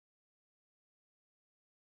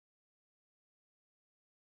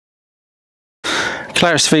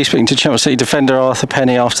ClaretsTV speaking to Chelsea City defender Arthur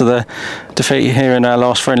Penney after the defeat here in our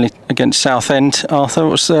last friendly against Southend.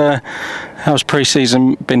 Arthur, how's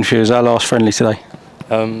pre-season been for you as our last friendly today?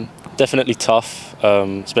 Definitely tough,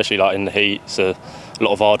 especially like in the heat. It's a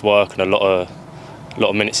lot of hard work and a lot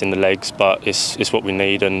of minutes in the legs, but it's what we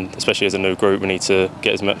need, and especially as a new group, we need to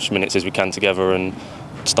get as much minutes as we can together and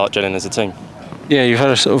start gelling as a team. Yeah, you've had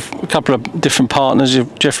a couple of different partners.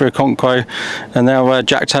 You've Jeffrey Okonkwo and now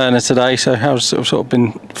Jack Turner today. So how's it sort of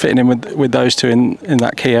been fitting in with those two in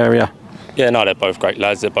that key area? Yeah, no, they're both great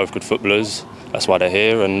lads. They're both good footballers. That's why they're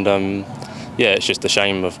here. And yeah, it's just a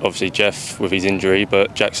shame of obviously Jeff with his injury,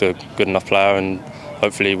 but Jack's a good enough player, and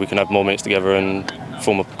hopefully we can have more minutes together and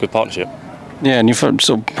form a good partnership. Yeah, and you've sort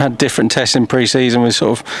of had different tests in pre-season with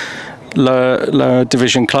sort of lower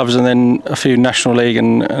division clubs and then a few National League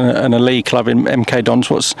and a league club in MK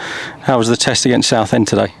Dons. How was the test against Southend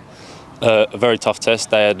today? A very tough test.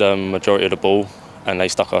 They had majority of the ball and they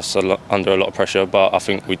stuck us under a lot of pressure, but I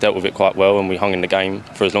think we dealt with it quite well and we hung in the game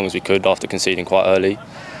for as long as we could after conceding quite early,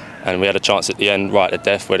 and we had a chance at the end right at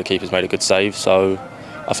death where the keepers made a good save. So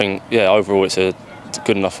I think, yeah, overall it's a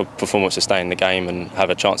good enough performance to stay in the game and have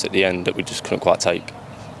a chance at the end that we just couldn't quite take.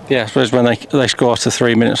 Yeah, I suppose when they score after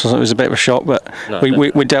 3 minutes or something, it was a bit of a shock, but no,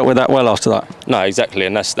 we dealt with that well after that. No, exactly,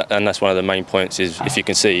 and that's one of the main points is if you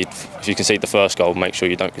concede the first goal, make sure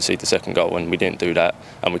you don't concede the second goal, and we didn't do that,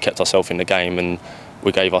 and we kept ourselves in the game, and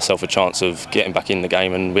we gave ourselves a chance of getting back in the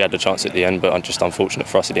game, and we had the chance at the end, but just unfortunate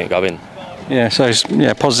for us it didn't go in. Yeah, so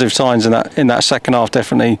yeah, positive signs in that second half,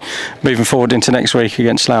 definitely moving forward into next week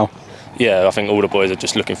against Lowe. Yeah, I think all the boys are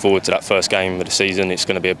just looking forward to that first game of the season. It's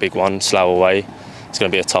going to be a big one, Lowe away. It's going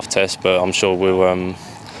to be a tough test, but I'm sure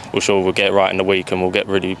we'll get it right in the week and we'll get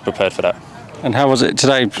really prepared for that. And how was it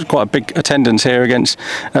today? Quite a big attendance here against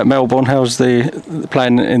Melbourne. How was the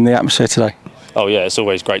playing in the atmosphere today? Oh yeah, it's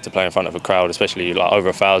always great to play in front of a crowd, especially like over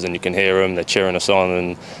 1,000. You can hear them; they're cheering us on,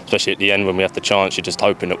 and especially at the end when we have the chance, you're just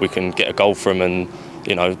hoping that we can get a goal from them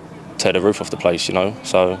and tear the roof off the place.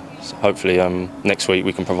 So hopefully next week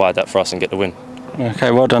we can provide that for us and get the win.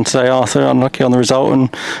 Okay, well done today, Arthur. Unlucky on the result,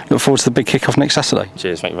 and look forward to the big kick-off next Saturday.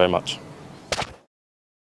 Cheers, thank you very much.